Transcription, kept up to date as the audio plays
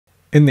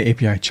in the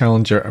API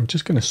Challenger, I'm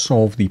just going to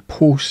solve the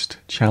Post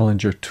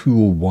Challenger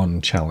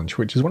 201 challenge,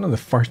 which is one of the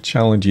first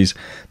challenges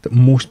that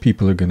most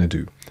people are going to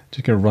do.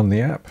 Just going to run the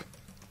app.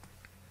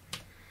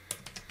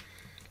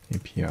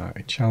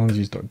 API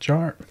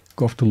challenges.jar,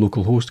 go off to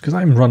localhost because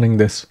I'm running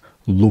this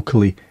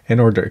locally in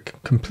order to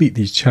complete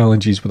these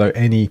challenges without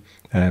any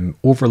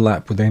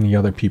overlap with any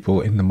other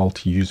people in the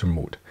multi-user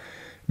mode.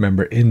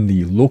 Remember, in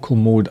the local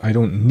mode, I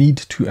don't need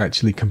to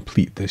actually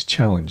complete this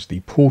challenge.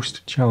 The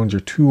Post Challenger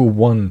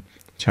 201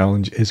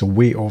 challenge is a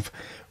way of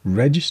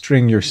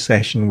registering your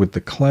session with the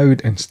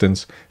cloud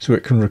instance so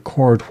it can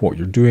record what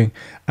you're doing.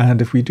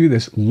 And if we do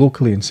this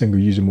locally in single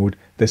user mode,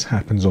 this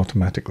happens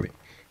automatically.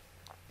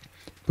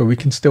 But we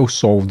can still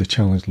solve the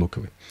challenge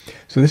locally.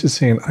 So this is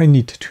saying I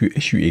need to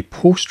issue a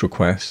post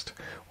request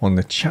on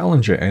the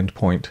Challenger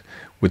endpoint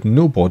with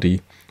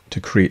nobody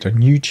to create a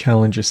new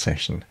Challenger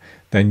session,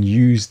 then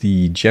use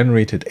the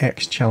generated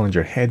X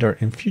Challenger header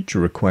in future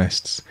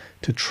requests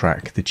to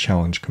track the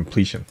challenge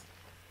completion.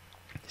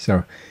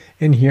 So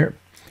in here,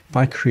 if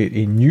I create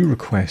a new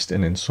request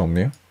in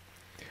Insomnia,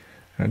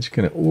 I'm just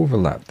going to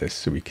overlap this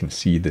so we can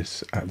see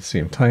this at the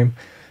same time.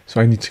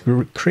 So I need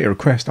to create a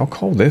request. I'll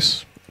call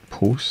this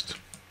post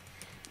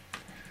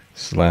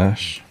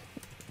 /Challenger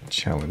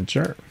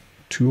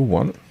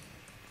 201.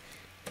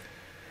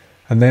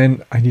 And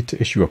then I need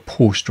to issue a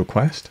post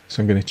request.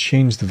 So I'm going to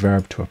change the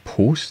verb to a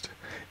post.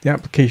 The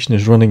application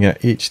is running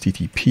at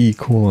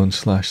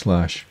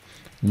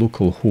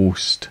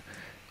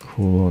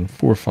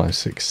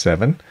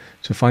http://localhost:4567.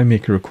 So if I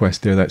make a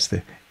request there, that's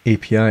the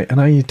API, and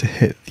I need to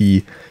hit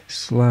the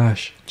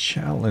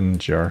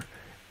 /Challenger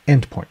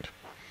endpoint.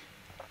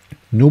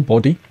 No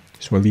body,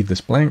 so we'll leave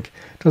this blank.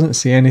 It doesn't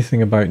say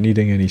anything about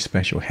needing any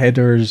special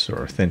headers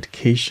or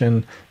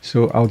authentication,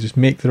 so I'll just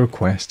make the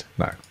request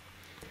now.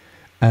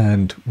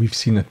 And we've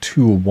seen a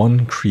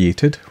 201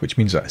 created, which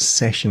means that a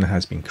session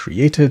has been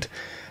created.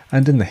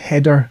 And in the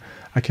header,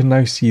 I can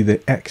now see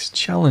the X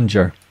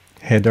Challenger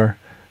header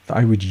that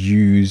I would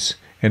use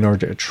in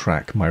order to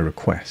track my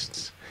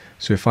requests.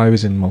 So if I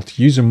was in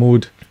multi-user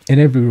mode, in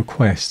every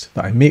request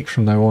that I make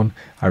from now on,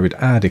 I would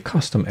add a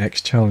custom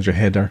X Challenger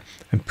header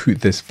and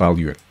put this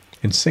value in.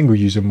 In single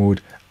user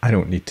mode, I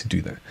don't need to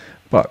do that.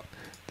 But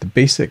the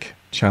basic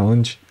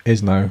challenge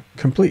is now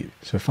complete.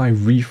 So if I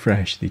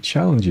refresh the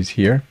challenges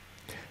here,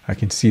 I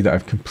can see that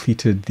I've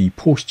completed the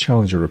post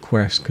Challenger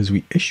request because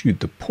we issued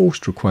the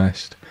post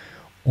request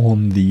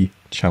on the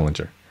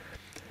Challenger.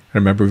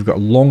 Remember, we've got a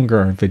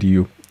longer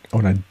video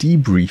on a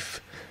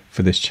debrief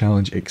for this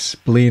challenge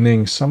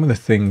explaining some of the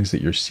things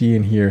that you're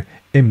seeing here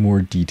in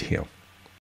more detail.